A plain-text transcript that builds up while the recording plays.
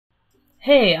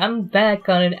Hey, I'm back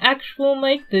on an actual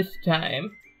mic this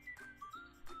time.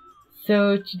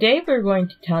 So today we're going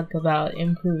to talk about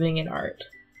improving in art.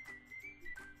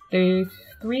 There's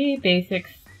 3 basic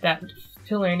steps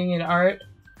to learning in art.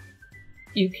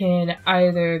 You can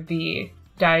either be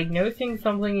diagnosing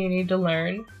something you need to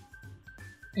learn,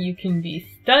 you can be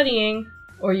studying,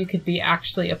 or you could be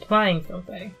actually applying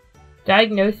something.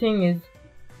 Diagnosing is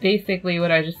basically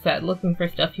what I just said, looking for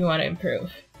stuff you want to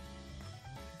improve.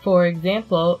 For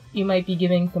example, you might be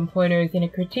giving some pointers in a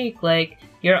critique like,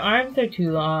 your arms are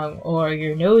too long, or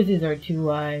your noses are too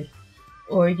wide,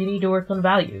 or you need to work on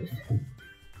values.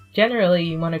 Generally,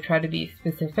 you want to try to be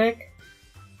specific,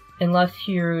 unless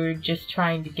you're just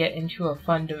trying to get into a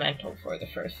fundamental for the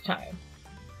first time.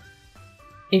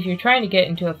 If you're trying to get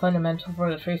into a fundamental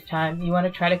for the first time, you want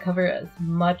to try to cover as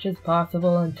much as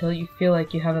possible until you feel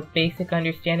like you have a basic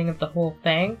understanding of the whole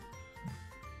thing,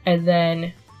 and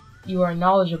then you are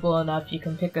knowledgeable enough you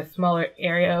can pick a smaller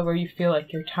area where you feel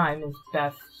like your time is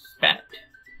best spent.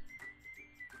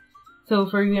 So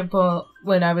for example,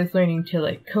 when I was learning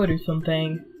to code or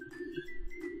something,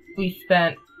 we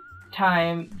spent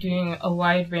time doing a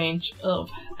wide range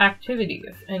of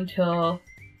activities until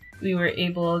we were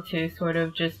able to sort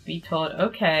of just be told,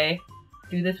 okay,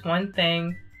 do this one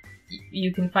thing,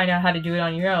 you can find out how to do it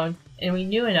on your own, and we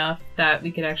knew enough that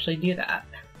we could actually do that.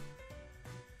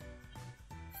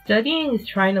 Studying is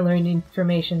trying to learn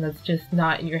information that's just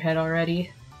not in your head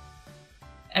already.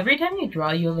 Every time you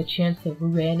draw, you have a chance of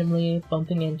randomly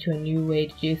bumping into a new way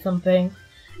to do something.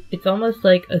 It's almost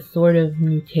like a sort of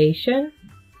mutation,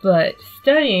 but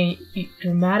studying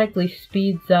dramatically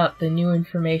speeds up the new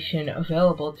information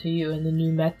available to you and the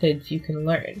new methods you can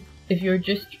learn. If you're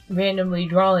just randomly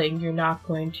drawing, you're not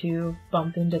going to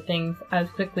bump into things as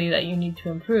quickly that you need to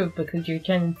improve because your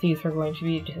tendencies are going to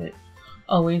be to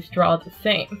always draw the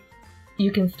same.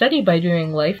 You can study by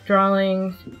doing life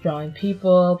drawings, drawing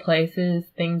people, places,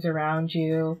 things around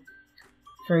you.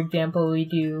 For example, we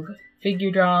do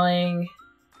figure drawing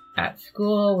at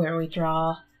school where we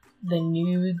draw the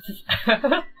nudes.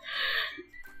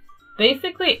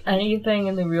 Basically anything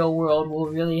in the real world will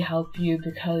really help you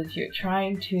because you're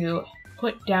trying to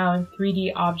put down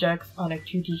 3D objects on a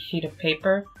 2D sheet of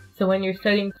paper. So when you're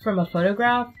studying from a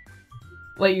photograph,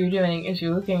 what you're doing is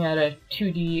you're looking at a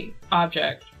 2D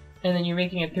object, and then you're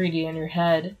making it 3D in your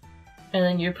head, and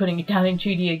then you're putting it down in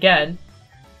 2D again.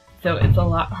 So it's a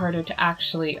lot harder to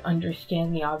actually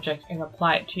understand the object and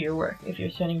apply it to your work if you're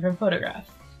studying from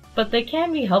photographs. But they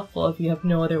can be helpful if you have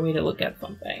no other way to look at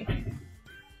something.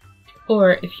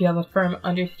 Or if you have a firm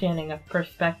understanding of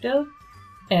perspective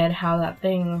and how that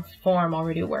thing's form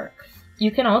already works. You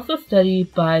can also study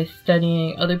by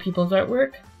studying other people's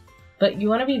artwork, but you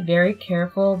want to be very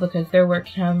careful because their work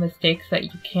can have mistakes that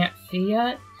you can't see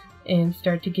yet and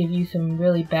start to give you some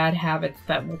really bad habits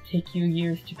that will take you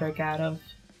years to break out of.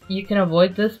 You can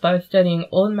avoid this by studying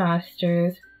old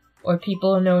masters or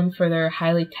people known for their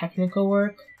highly technical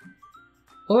work,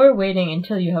 or waiting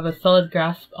until you have a solid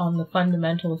grasp on the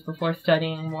fundamentals before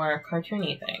studying more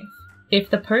cartoony things.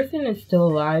 If the person is still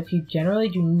alive, you generally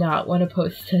do not want to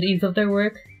post studies of their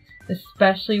work,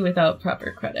 especially without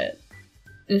proper credit.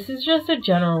 This is just a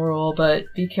general rule, but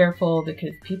be careful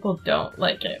because people don't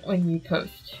like it when you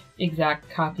post exact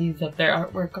copies of their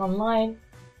artwork online,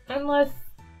 unless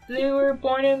they were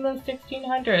born in the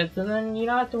 1600s, and then you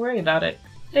don't have to worry about it.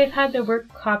 They've had their work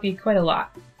copied quite a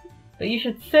lot. But you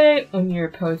should say it when your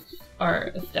posts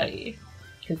are a study,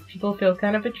 because people feel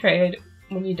kind of betrayed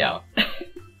when you don't.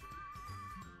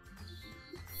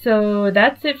 So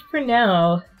that's it for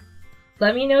now.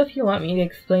 Let me know if you want me to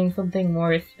explain something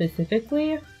more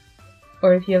specifically,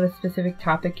 or if you have a specific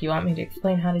topic you want me to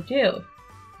explain how to do.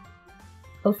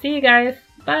 I'll see you guys.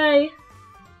 Bye!